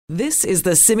This is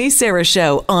the Simi Sara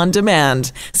Show on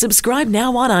demand. Subscribe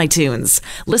now on iTunes.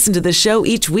 Listen to the show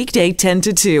each weekday 10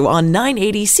 to 2 on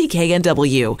 980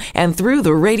 CKNW and through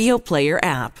the Radio Player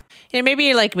app. Maybe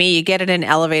you're like me, you get in an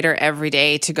elevator every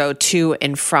day to go to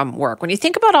and from work. When you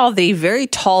think about all the very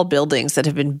tall buildings that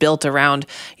have been built around,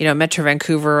 Metro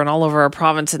Vancouver and all over our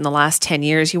province in the last 10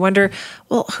 years, you wonder,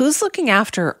 well, who's looking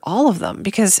after all of them?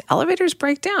 Because elevators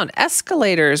break down,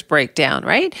 escalators break down,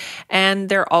 right? And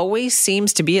there always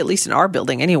seems to be, at least in our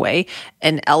building anyway,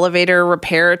 an elevator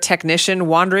repair technician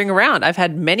wandering around. I've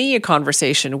had many a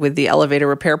conversation with the elevator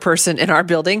repair person in our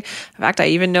building. In fact, I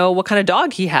even know what kind of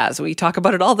dog he has. We talk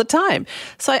about it all the time.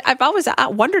 So I've always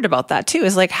wondered about that too,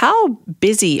 is like, how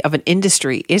busy of an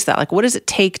industry is that? Like, what does it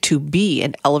take to be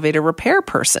an elevator repair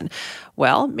person?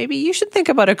 Well, maybe you should think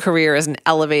about a career as an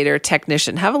elevator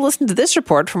technician. Have a listen to this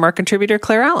report from our contributor,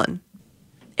 Claire Allen.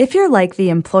 If you're like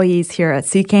the employees here at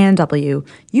CKNW,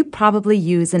 you probably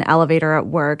use an elevator at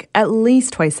work at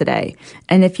least twice a day.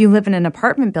 And if you live in an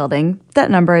apartment building,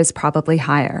 that number is probably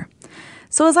higher.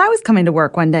 So as I was coming to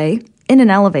work one day, in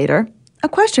an elevator, a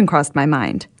question crossed my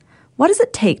mind. What does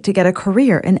it take to get a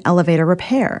career in elevator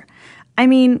repair? I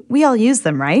mean, we all use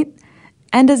them, right?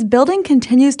 And as building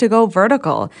continues to go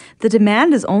vertical, the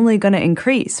demand is only going to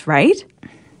increase, right?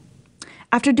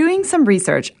 After doing some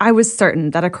research, I was certain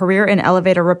that a career in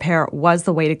elevator repair was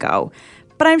the way to go.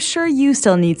 But I'm sure you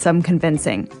still need some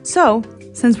convincing. So,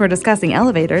 since we're discussing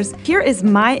elevators, here is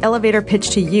my elevator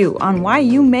pitch to you on why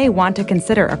you may want to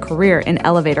consider a career in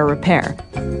elevator repair.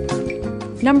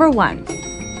 Number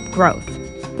 1, growth.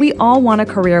 We all want a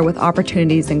career with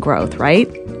opportunities and growth, right?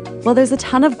 Well, there's a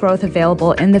ton of growth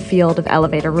available in the field of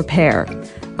elevator repair.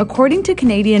 According to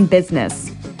Canadian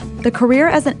Business, the career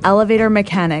as an elevator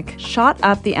mechanic shot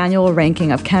up the annual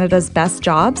ranking of Canada's best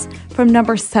jobs from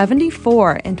number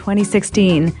 74 in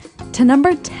 2016 to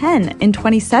number 10 in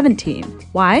 2017.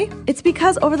 Why? It's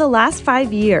because over the last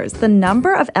 5 years, the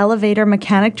number of elevator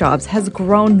mechanic jobs has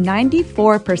grown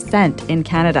 94% in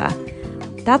Canada.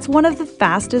 That's one of the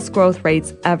fastest growth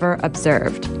rates ever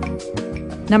observed.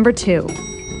 Number 2,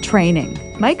 training.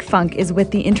 Mike Funk is with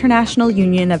the International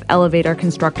Union of Elevator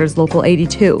Constructors Local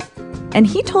 82. And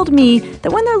he told me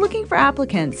that when they're looking for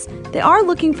applicants, they are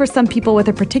looking for some people with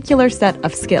a particular set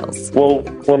of skills. Well,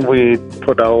 when we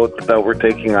put out that we're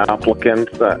taking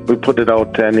applicants, we put it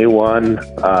out to anyone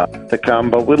to come,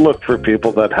 but we look for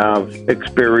people that have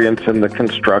experience in the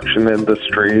construction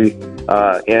industry,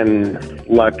 in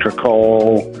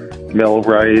electrical,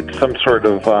 millwright, some sort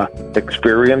of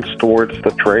experience towards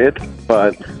the trade.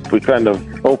 But we kind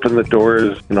of open the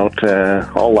doors,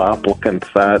 to all applicants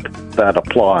that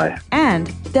apply. And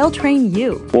they'll train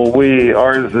you. Well,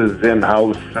 ours is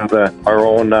in-house, our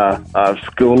own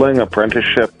schooling,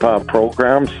 apprenticeship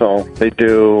program. So they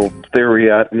do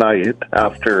theory at night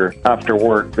after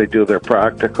work. They do their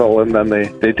practical, and then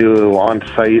they do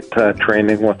on-site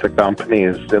training with the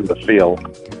companies in the field.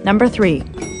 Number 3,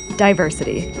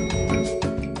 diversity.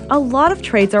 A lot of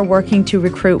trades are working to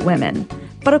recruit women,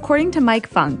 but according to Mike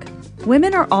Funk,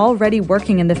 women are already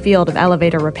working in the field of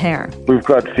elevator repair. We've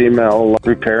got female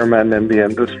repairmen in the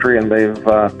industry, and they've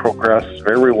progressed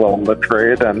very well in the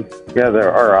trade. And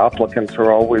our applicants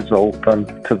are always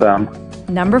open to them.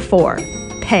 Number 4,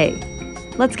 pay.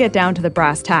 Let's get down to the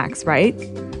brass tacks, right?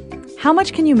 How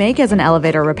much can you make as an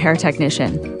elevator repair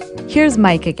technician? Here's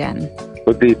Mike again.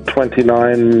 Would be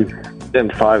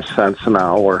 $29.05 an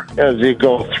hour. As you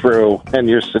go through and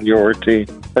your seniority,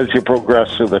 as you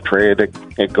progress through the trade,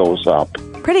 it goes up.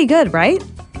 Pretty good, right?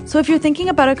 So if you're thinking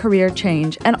about a career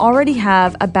change and already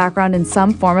have a background in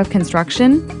some form of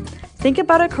construction, think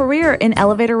about a career in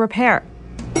elevator repair.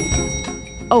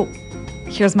 Oh,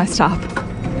 here's my stop.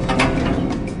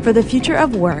 For the future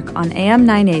of work on AM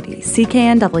 980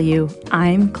 CKNW,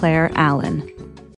 I'm Claire Allen.